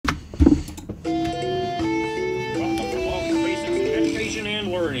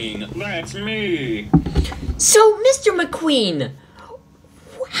That's me. So, Mr. Mcqueen,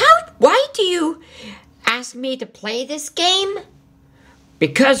 why do you ask me to play this game?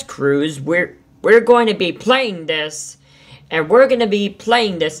 Because, Cruz, we're going to be playing this, and we're going to be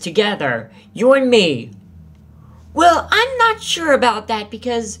playing this together, you and me. Well, I'm not sure about that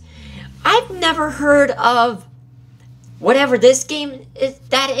because I've never heard of whatever this game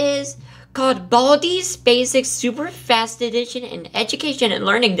is called Baldis Basic Super Fast Edition in Education and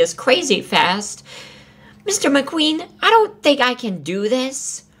Learning This Crazy Fast. Mr. Mcqueen, I don't think I can do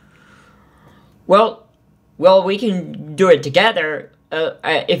this. Well, we can do it together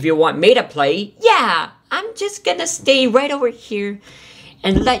if you want me to play. Yeah, I'm just gonna stay right over here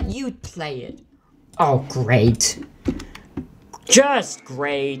and let you play it. Oh, great. Just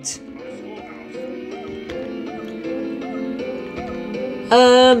great.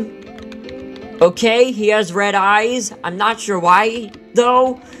 Okay, he has red eyes. I'm not sure why,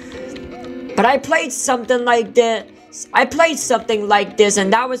 though. But I played something like this.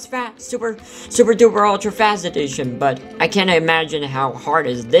 And that was super duper ultra fast edition. But I can't imagine how hard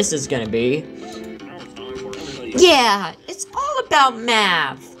this is gonna be. Yeah, it's all about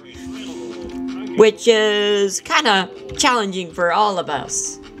math. Which is kinda challenging for all of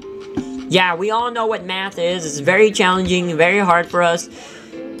us. Yeah, we all know what math is. It's very challenging, very hard for us.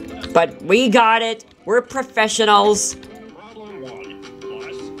 But we got it. We're professionals.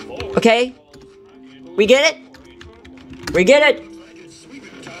 Okay? We get it? We get it?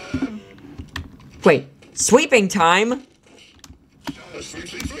 Wait, sweeping time?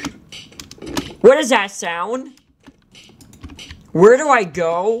 What does that sound? Where do I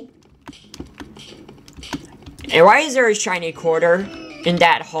go? And why is there a shiny quarter in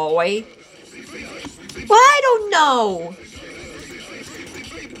that hallway? Well, I don't know.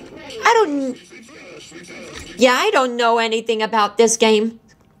 I don't know anything about this game.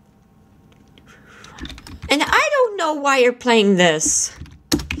 And I don't know why you're playing this.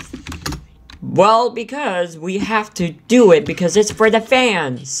 Well, because we have to do it because it's for the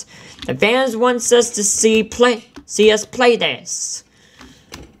fans. The fans wants us to see us play this.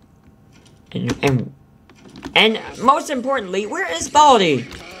 And most importantly, where is Baldi?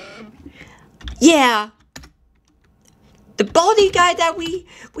 Yeah. The Baldi guy that we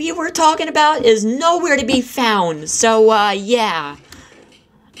were talking about is nowhere to be found. So, yeah.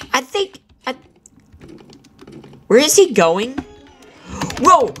 Where is he going?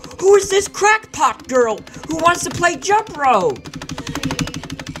 Whoa! Who is this crackpot girl who wants to play jump rope?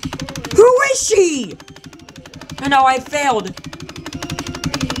 Who is she? Oh no, I failed.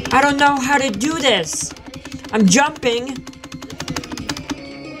 I don't know how to do this. I'm jumping.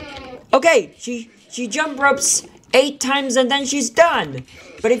 Okay, she jump ropes 8 times and then she's done.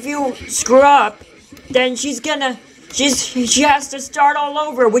 But if you screw up, then she has to start all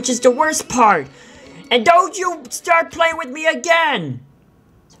over, which is the worst part. And don't you start playing with me again.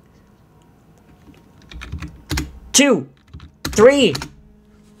 2, 3.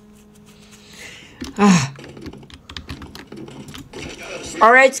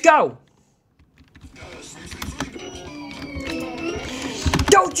 All right, let's go.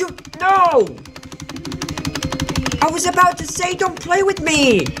 Don't you? No! I was about to say, don't play with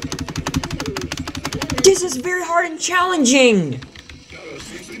me. This is very hard and challenging.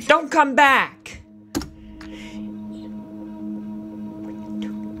 Don't come back.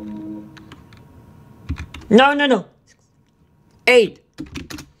 No. 8.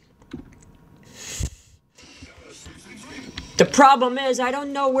 The problem is, I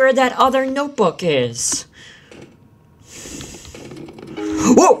don't know where that other notebook is.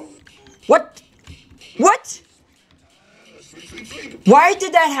 Whoa! What? What? Why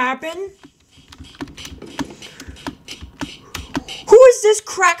did that happen? Who is this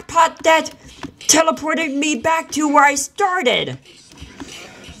crackpot that teleported me back to where I started?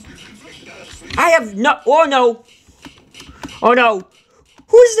 I have no... Oh, no. Oh, no.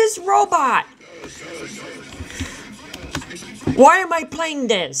 Who's this robot? Why am I playing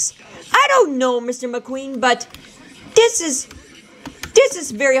this? I don't know, Mr. Mcqueen, but this is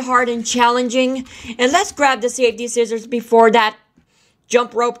very hard and challenging. And let's grab the safety scissors before that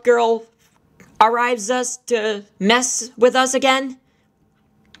jump rope girl arrives us to mess with us again.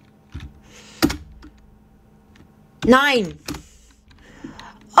 9.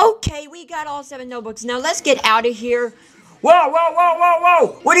 Okay, we got all 7 notebooks. Now let's get out of here.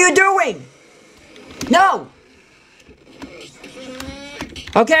 Whoa! What are you doing? No!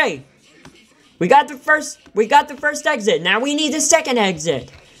 Okay. We got the first exit. Now we need the second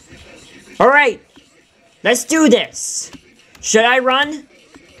exit. Alright. Let's do this. Should I run?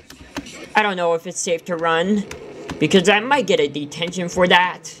 I don't know if it's safe to run. Because I might get a detention for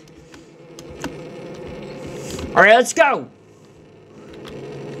that. Alright, let's go.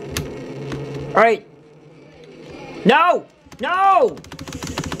 Alright. No! No!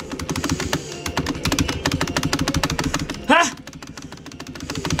 Huh?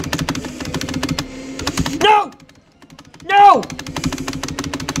 No! No!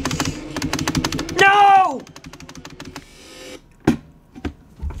 No!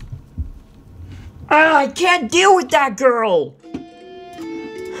 I can't deal with that girl.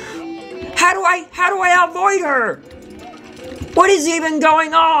 How do I avoid her? What is even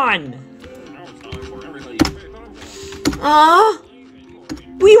going on?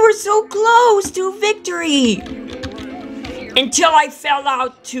 We were so close to victory. Until I fell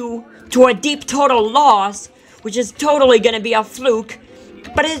out to a deep total loss, which is totally gonna be a fluke.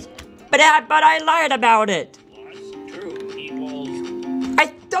 But I lied about it. I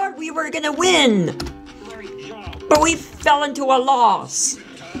thought we were gonna win, but we fell into a loss.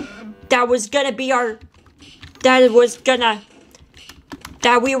 That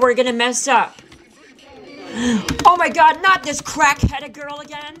we were gonna mess up. Oh my god, not this crack-headed girl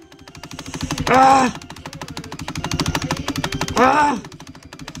again.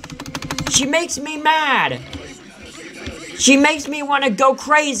 She makes me mad. She makes me want to go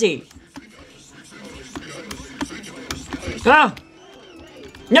crazy.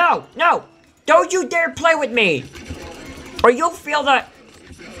 No, no, don't you dare play with me, or you'll feel the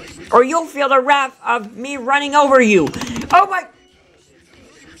wrath of me running over you. Oh my!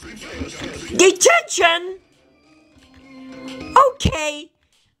 Detention? Okay,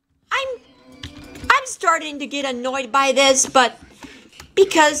 I'm starting to get annoyed by this, but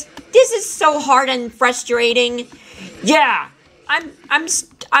because this is so hard and frustrating. Yeah, I'm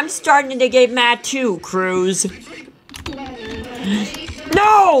starting to get mad too, Cruz.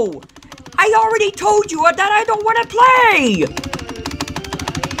 No! I already told you that I don't want to play!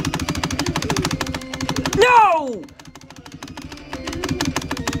 No!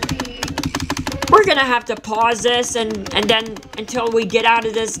 We're gonna have to pause this and then until we get out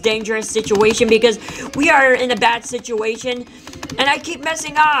of this dangerous situation, because we are in a bad situation and I keep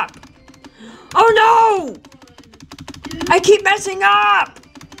messing up. Oh no! I keep messing up!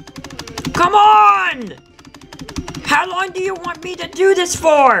 Come on! How long do you want me to do this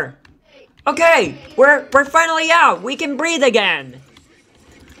for? Okay, we're finally out. We can breathe again.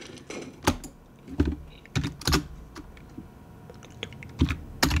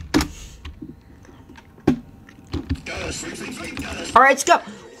 All right, let's go.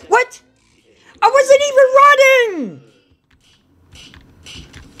 What? I wasn't even running.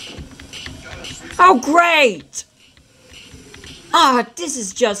 Oh, great. Ah, this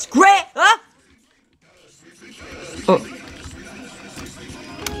is just great. Huh? Oh.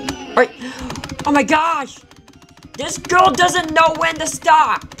 Right. Oh my gosh! This girl doesn't know when to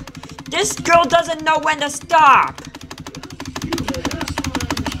stop! This girl doesn't know when to stop!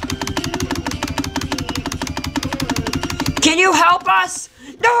 Can you help us?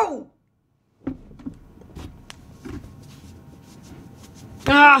 No!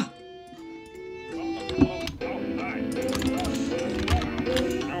 Ah!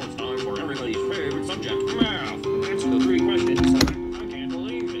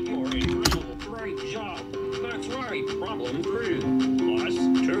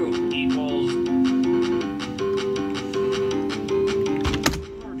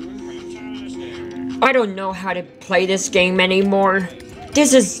 I don't know how to play this game anymore.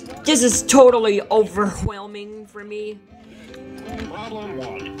 This is totally overwhelming for me. Problem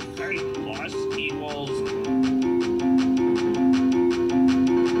 1. 8 plus equals...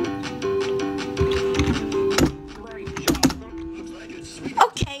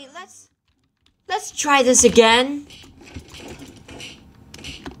 Okay, let's try this again.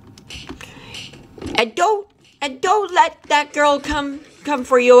 And don't let that girl come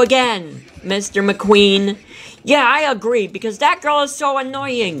for you again, Mr. Mcqueen. Yeah, I agree, because that girl is so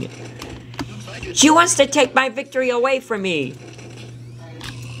annoying. She wants to take my victory away from me.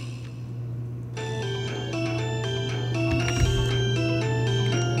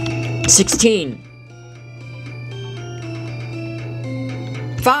 $16.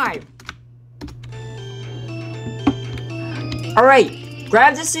 5. Alright,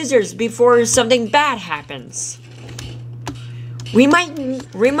 grab the scissors before something bad happens. We might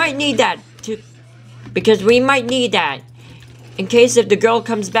need that because we might need that in case if the girl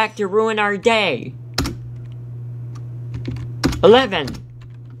comes back to ruin our day. 11.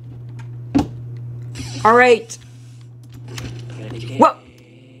 Alright. What?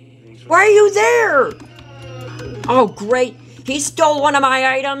 Why are you there? Oh great. He stole one of my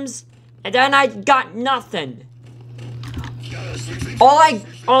items and then I got nothing. All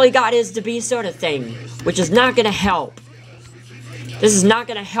I got is the bee soda thing. which is not gonna help. This is not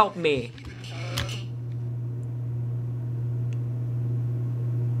gonna help me.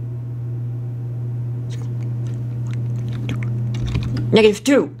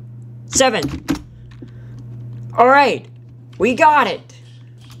 -2. 7. Alright. We got it.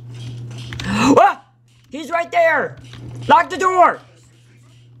 Ah! He's right there! Lock the door!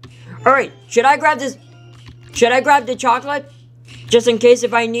 Alright, should I grab this? Should I grab the chocolate? Just in case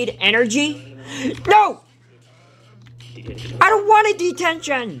if I need energy? No! I don't want a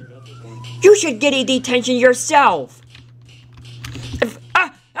detention! You should get a detention yourself!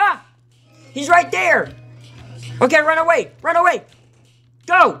 He's right there! Okay, run away! Run away!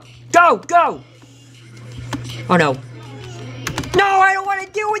 Go! Go! Go! Oh no. No, I don't want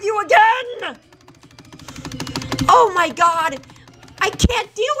to deal with you again! Oh my god! I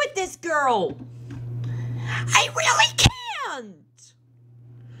can't deal with this girl! I really can't!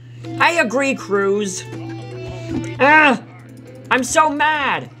 I agree, Cruz. I'm so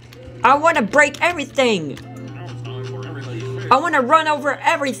mad! I want to break everything! I want to run over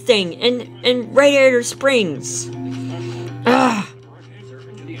everything in Radiator Springs! Ugh!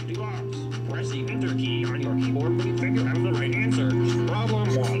 Press the enter key on your keyboard when you think you have the right answer.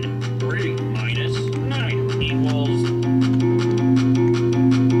 Problem 1. 3 minus 9 equals...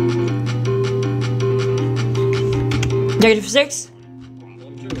 -6?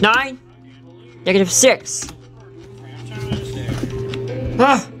 9? -6.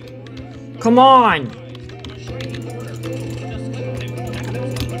 Come on!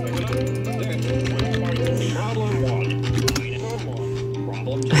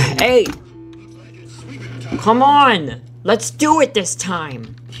 Problem 1. 8. Come on! Let's do it this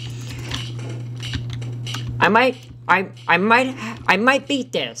time. I might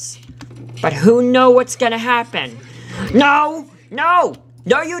beat this. But who knows what's gonna happen? No! No!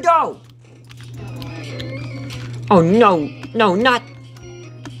 No, you don't! Oh no,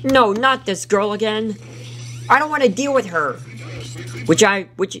 not this girl again. I don't want to deal with her. Which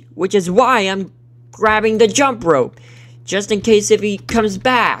is why I'm grabbing the jump rope. Just in case if he comes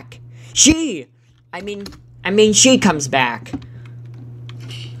back. She comes back.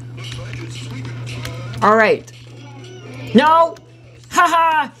 Alright. No!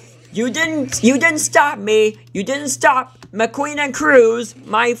 Haha! You didn't stop me. You didn't stop Mcqueen and Cruz,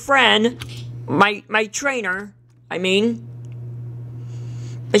 my friend. My trainer,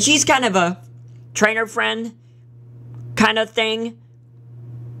 But she's kind of a trainer friend kind of thing.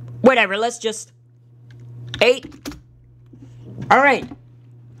 Whatever, let's just... 8. Alright.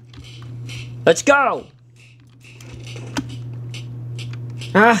 Let's go.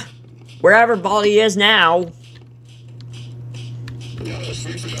 Wherever Baldi is now.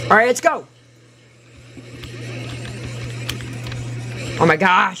 Alright, let's go. Oh my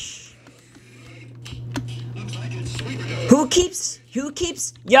gosh. Who keeps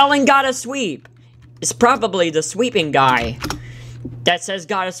yelling gotta sweep? It's probably the sweeping guy that says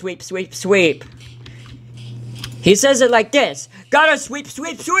gotta sweep, sweep, sweep. He says it like this. Gotta sweep,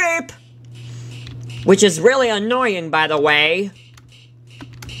 sweep, sweep! Which is really annoying, by the way.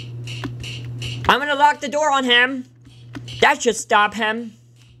 I'm gonna lock the door on him. That should stop him.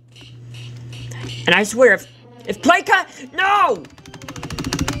 And I swear, if play cut... No!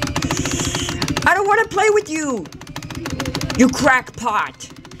 I don't want to play with you! You crackpot!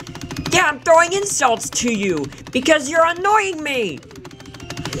 Yeah, I'm throwing insults to you because you're annoying me!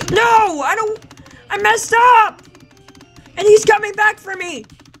 No! I messed up! And he's coming back for me!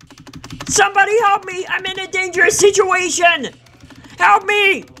 Somebody help me! I'm in a dangerous situation! Help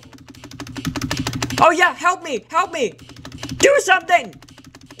me! Oh yeah, help me! Help me! Do something!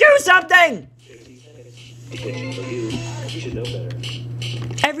 Do something!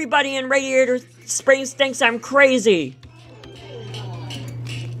 Everybody in Radiator Springs thinks I'm crazy.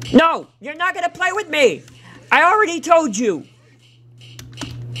 No! You're not gonna play with me! I already told you!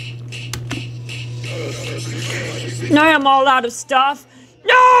 Now I'm all out of stuff.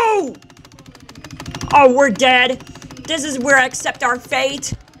 No! Oh, we're dead. This is where I accept our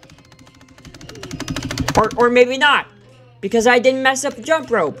fate. Or maybe not. Because I didn't mess up the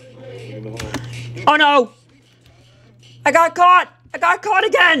jump rope. Oh no! I got caught! I got caught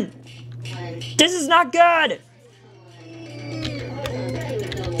again! This is not good!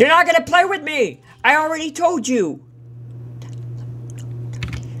 You're not gonna play with me! I already told you!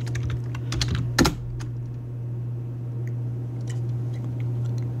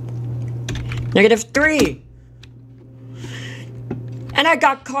 -3! And I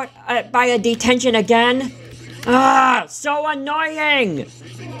got caught by a detention again? Ah, so annoying!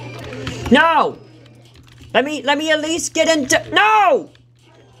 No! Let me at least get into... No!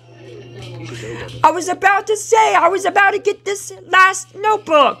 I was about to get this last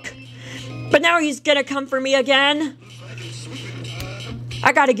notebook. But now he's gonna come for me again.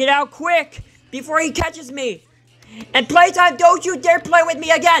 I gotta get out quick before he catches me. And playtime, don't you dare play with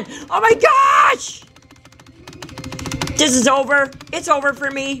me again. Oh my gosh! This is over. It's over for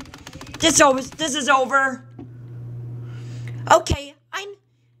me. This is over. Okay,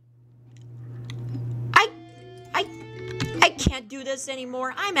 I can't do this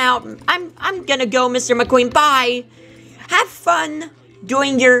anymore. I'm out. I'm gonna go, Mr. Mcqueen. Bye. Have fun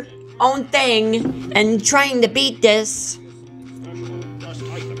doing your own thing and trying to beat this.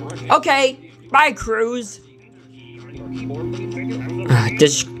 Okay, bye, Cruz.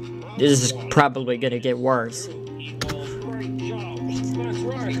 This is probably gonna get worse.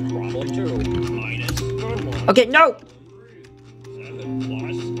 Okay, no.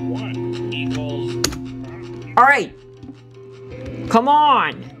 All right. Come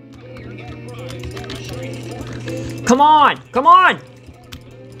on. Come on. Come on.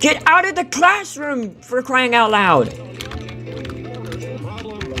 Get out of the classroom, for crying out loud.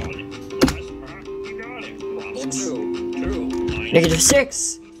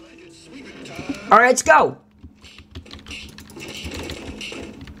 -6. All right, let's go.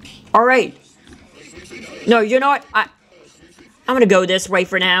 All right. No, you know what? I'm gonna go this way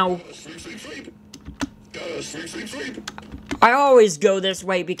for now. I always go this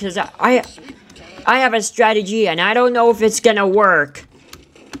way because I have a strategy and I don't know if it's gonna work.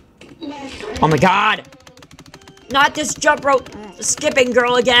 Oh my god. Not this jump rope skipping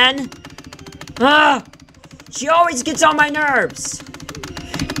girl again. She always gets on my nerves.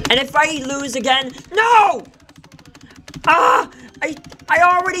 And if I lose again, no! I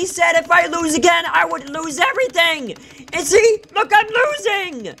already said if I lose again, I would lose everything. And see, look, I'm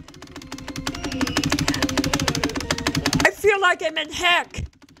losing. I feel like I'm in heck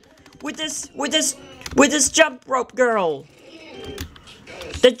with this jump rope girl.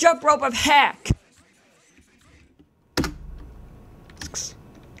 The jump rope of heck.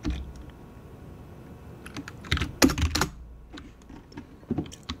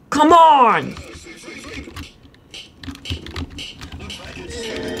 Come on!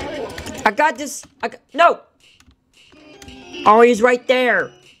 I got this. No! Oh, he's right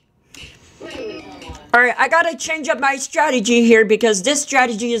there. Alright, I gotta change up my strategy here because this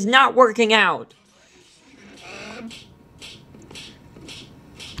strategy is not working out.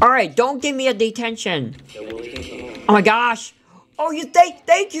 Alright, don't give me a detention. Oh my gosh. Oh,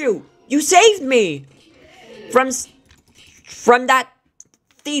 thank you. You saved me. From that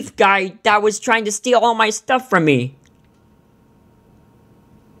thief guy that was trying to steal all my stuff from me.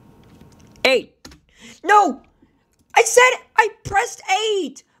 8. No! I said I pressed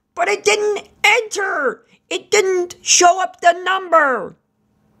 8, but it didn't enter. It didn't show up the number.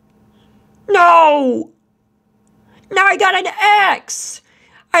 No! Now I got an X.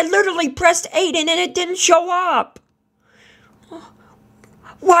 I literally pressed 8 and it didn't show up.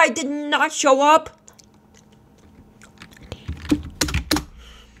 Why did it not show up?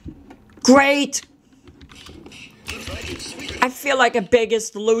 Great! I feel like a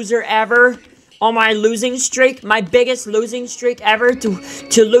biggest loser ever on my losing streak. My biggest losing streak ever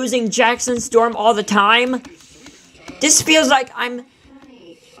to losing Jackson Storm all the time. This feels like I'm...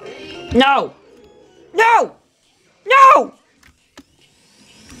 No! No! No!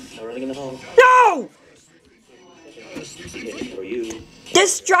 No!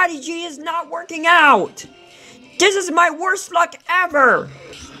 This strategy is not working out. This is my worst luck ever.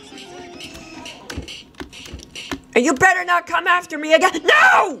 And you better not come after me again.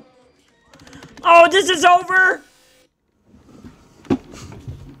 No! Oh, this is over.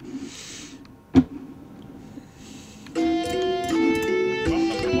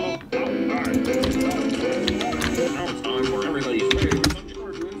 Now it's time for everybody's favorite subject.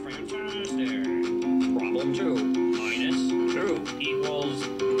 We're doing fantastic. Problem 2. -2 equals...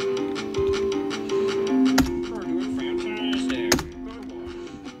 We're doing fantastic.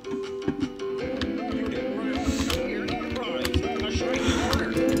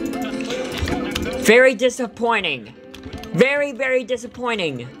 Very disappointing. Very, very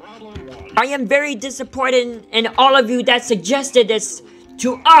disappointing. I am very disappointed in all of you that suggested this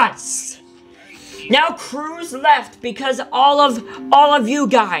to us. Now Cruz left because all of you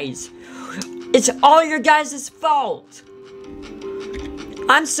guys. It's all your guys' fault.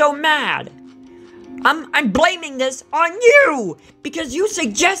 I'm so mad. I'm blaming this on you because you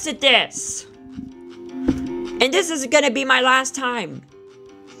suggested this. And this is gonna be my last time.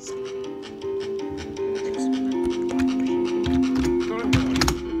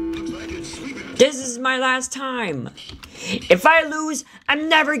 This is my last time. If I lose, I'm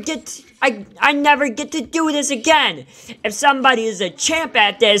never I never get to do this again. If somebody is a champ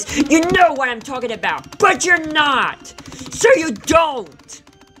at this, you know what I'm talking about. But you're not. So you don't.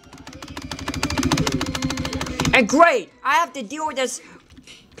 And great, I have to deal with this.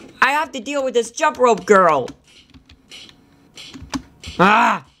 I have to deal with this jump rope girl.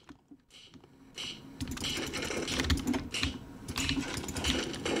 Ah.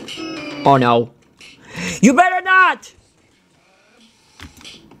 Oh no. You better not!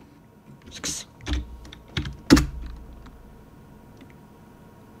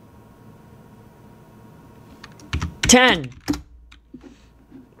 10.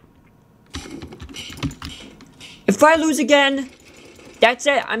 If I lose again, that's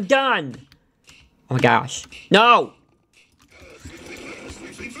it, I'm done. Oh my gosh. No!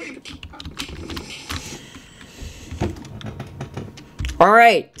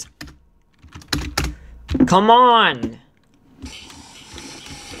 Alright. Come on.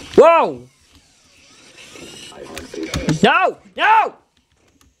 Whoa! No! No!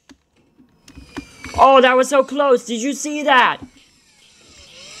 Oh, that was so close. Did you see that?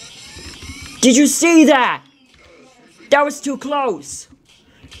 Did you see that? That was too close.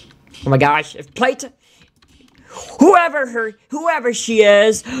 Oh my gosh. If Plate... Whoever she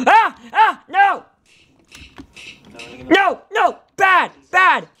is... No! No! No! Bad!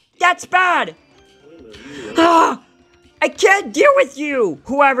 Bad! That's bad! Ah! I can't deal with you!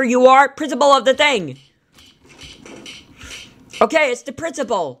 Whoever you are, principal of the thing. Okay, it's the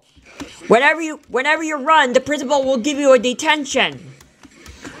principal. Whenever you run, the principal will give you a detention.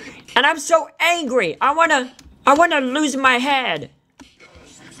 And I'm so angry. I wanna lose my head.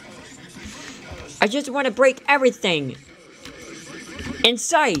 I just wanna break everything in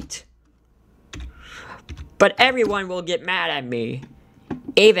sight. But everyone will get mad at me.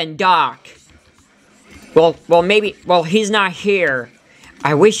 Even Doc. Well, he's not here.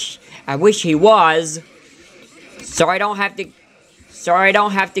 I wish he was. So I don't have to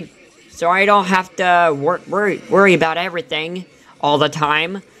worry about everything all the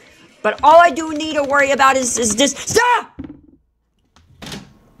time. But all I do need to worry about is this. Stop!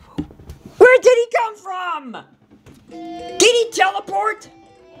 Where did he come from? Did he teleport?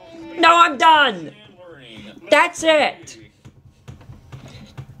 No, I'm done. That's it.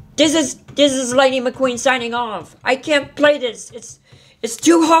 This is Lady Mcqueen signing off. I can't play this. It's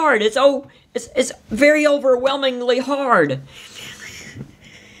too hard. It's very overwhelmingly hard.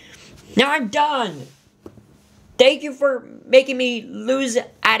 Now I'm done. Thank you for making me lose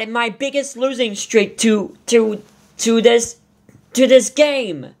at my biggest losing streak to this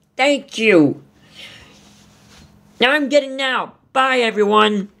game. Thank you. Now I'm getting out. Bye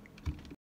everyone.